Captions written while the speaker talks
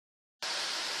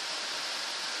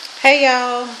Hey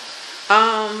y'all,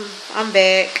 I'm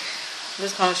back. I'm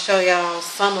just gonna show y'all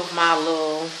some of my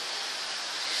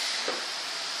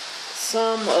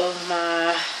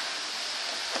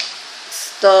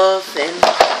stuff, and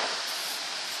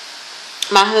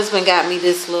my husband got me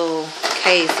this little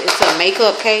case. It's a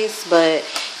makeup case, but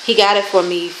he got it for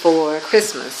me for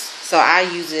Christmas, so I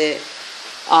use it.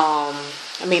 I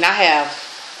have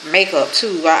makeup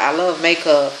too. I love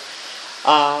makeup.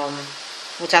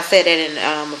 Which I said that in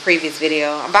a previous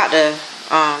video. I'm about to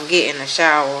get in the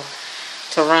shower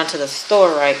to run to the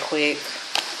store right quick.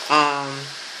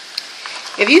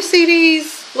 If you see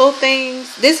these little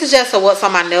things, this is just a what's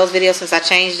on my nails video since I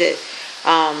changed it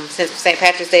since St.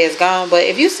 Patrick's Day is gone. But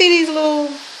if you see these little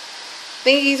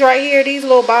thingies right here, these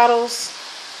little bottles,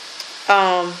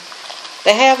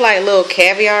 they have like little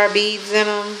caviar beads in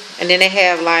them, and then they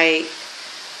have like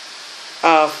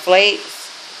flakes.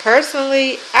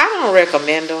 Personally, I don't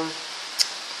recommend them.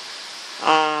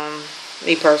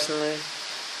 Me personally.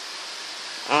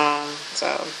 So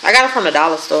I got it from the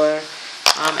dollar store.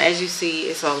 As you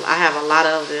see, I have a lot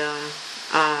of them.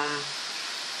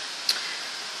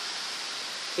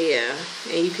 Yeah,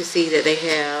 and you can see that they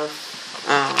have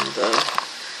I'm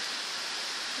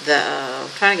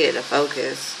trying to get it to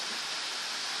focus.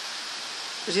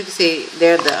 As you can see,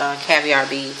 they're the caviar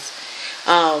beads.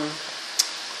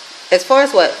 As far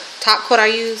as what top coat I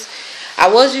use, I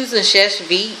was using Shesh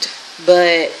Vite,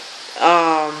 but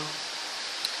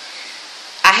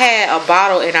I had a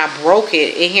bottle and I broke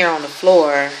it in here on the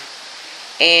floor.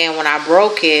 And when I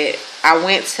broke it, I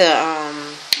went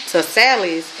to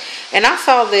Sally's and I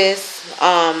saw this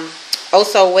Oh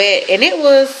So Wet, and it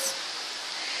was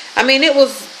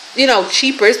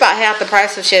cheaper. It's about half the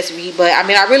price of Shesh Vite, but I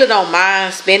really don't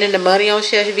mind spending the money on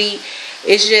Shesh Vite.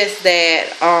 It's just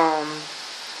that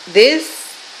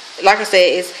this, like I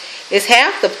said, it's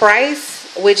half the price,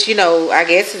 which I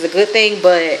guess is a good thing.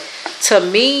 But to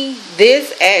me,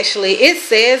 this actually, it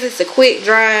says it's a quick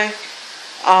dry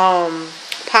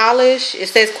polish. It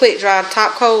says quick dry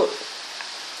top coat.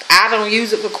 I don't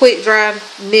use it for quick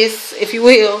dryness, if you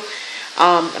will.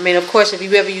 Of course, if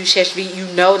you ever use Shesh Vite, you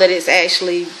know that it's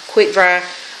actually quick dry.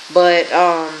 But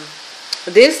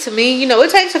this, to me, it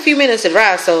takes a few minutes to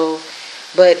dry.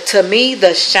 But to me,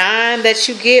 the shine that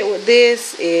you get with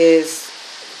this is,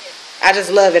 I just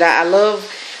love it. I love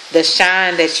the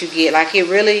shine that you get. Like, it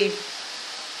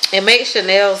makes your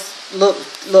nails look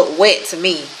wet to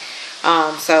me.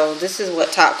 So this is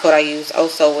what top coat I use, Oh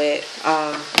So Wet.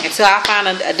 Until I find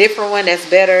a different one that's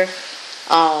better,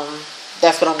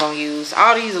 that's what I'm going to use.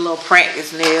 All these are little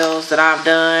practice nails that I've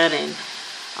done, and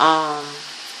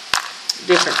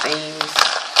different things.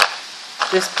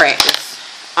 Just practice.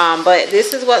 But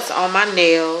this is what's on my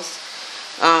nails.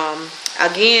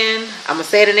 Again, I'm going to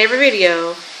say it in every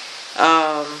video.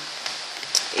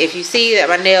 If you see that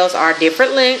my nails are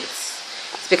different lengths,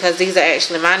 it's because these are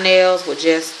actually my nails with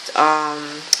just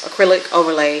acrylic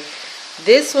overlay.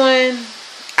 This one,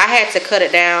 I had to cut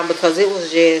it down because it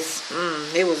was just,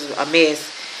 it was a mess.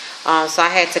 So I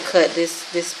had to cut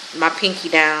my pinky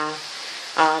down.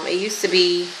 It used to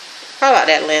be probably about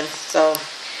that length.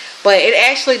 But it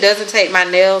actually doesn't take my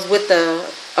nails with the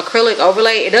acrylic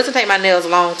overlay. It doesn't take my nails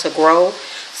long to grow,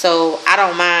 so I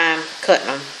don't mind cutting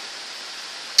them.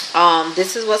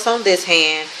 This is what's on this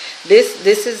hand. This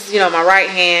is my right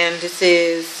hand. This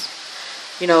is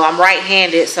I'm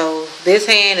right-handed, so this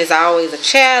hand is always a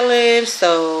challenge.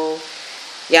 So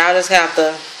y'all just have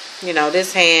to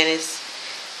this hand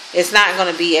it's not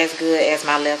gonna be as good as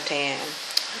my left hand.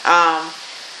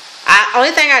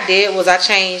 Only thing I did was I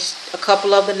changed a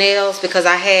couple of the nails because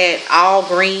I had all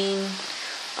green,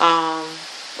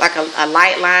 like a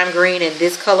light lime green and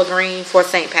this color green for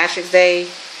St. Patrick's Day,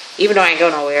 even though I ain't go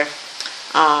nowhere.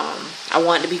 I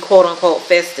wanted to be quote unquote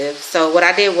festive. So what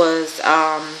I did was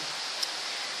I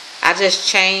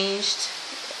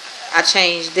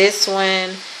changed this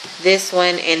one,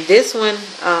 and this one.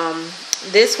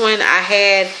 This one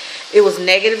it was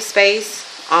negative space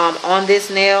on this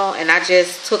nail, and I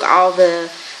just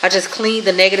cleaned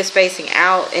the negative spacing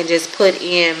out and just put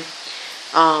in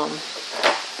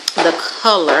the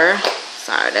color.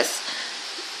 Sorry, that's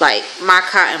like my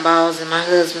cotton balls and my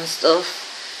husband's stuff.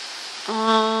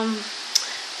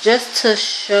 Just to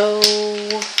show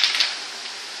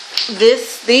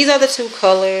these are the two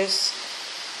colors.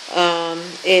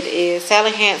 It is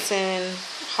Sally Hansen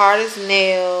Hard as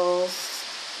Nails.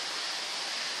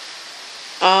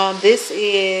 This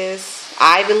is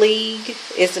Ivy League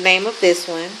is the name of this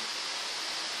one.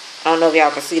 I don't know if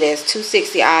y'all can see that. It's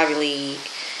 260 Ivy League.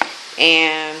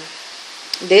 And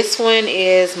this one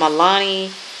is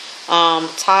Milani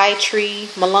Thai Tree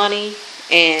Milani.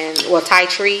 and well, Thai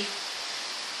tea.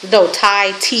 No,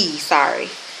 Thai tea. Sorry.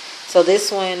 So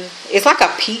this one, it's like a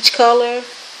peach color.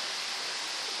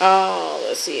 Oh,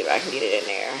 let's see if I can get it in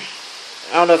there.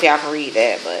 I don't know if y'all can read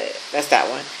that, but that's that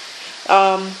one.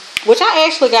 Which I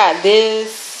actually got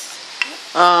this.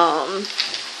 I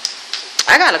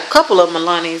got a couple of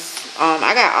Milani's.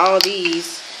 I got all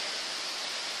these.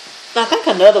 I think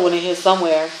another one in here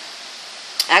somewhere.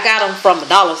 I got them from the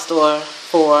dollar store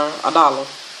for $1.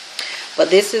 But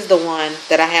this is the one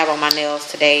that I have on my nails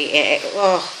today. And,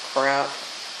 oh, crap.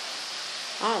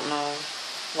 I don't know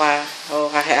why.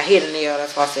 Oh, I hit a nail.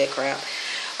 That's why I said crap.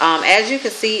 As you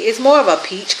can see, it's more of a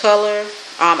peach color.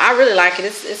 I really like it.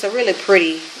 It's a really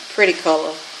pretty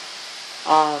color.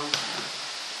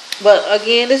 But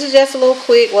again, this is just a little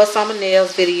quick what's on my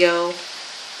nails video.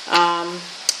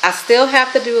 I still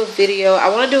have to do a video. I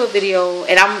want to do a video,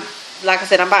 and like I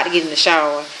said, I'm about to get in the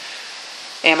shower,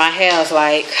 and my hair is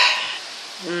like,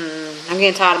 I'm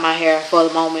getting tired of my hair for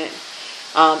the moment.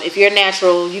 If you're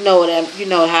natural, you know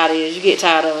how it is. You get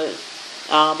tired of it.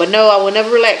 But no, I will never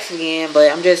relax again.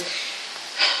 But I'm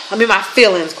in my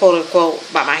feelings, quote unquote,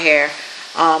 about my hair.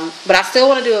 But I still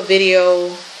want to do a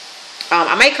video.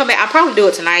 I may come back. I'll probably do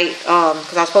it tonight.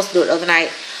 Because I was supposed to do it the other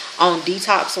night on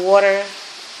detox water.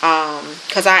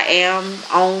 Because I am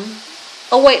on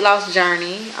a weight loss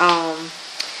journey.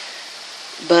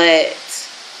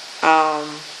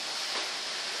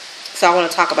 So I want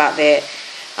to talk about that.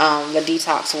 The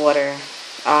detox water.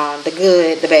 The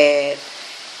good, the bad.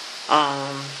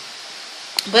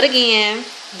 But again,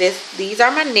 these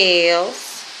are my nails.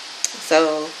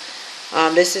 So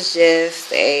this is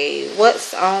just a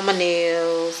what's on my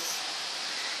nails.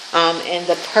 And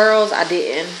the pearls I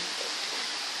didn't.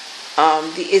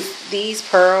 It's these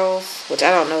pearls, which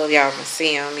I don't know if y'all can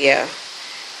see them. Yeah,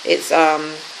 it's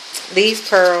these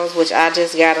pearls, which I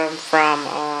just got them from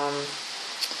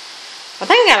I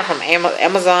think I got them from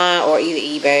Amazon or either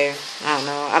eBay. I don't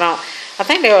know. I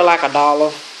think they were like $1.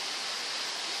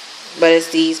 But it's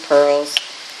these pearls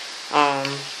that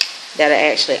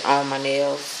are actually on my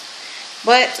nails.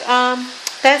 But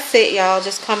that's it, y'all.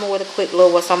 Just coming with a quick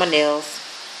little what's on my nails.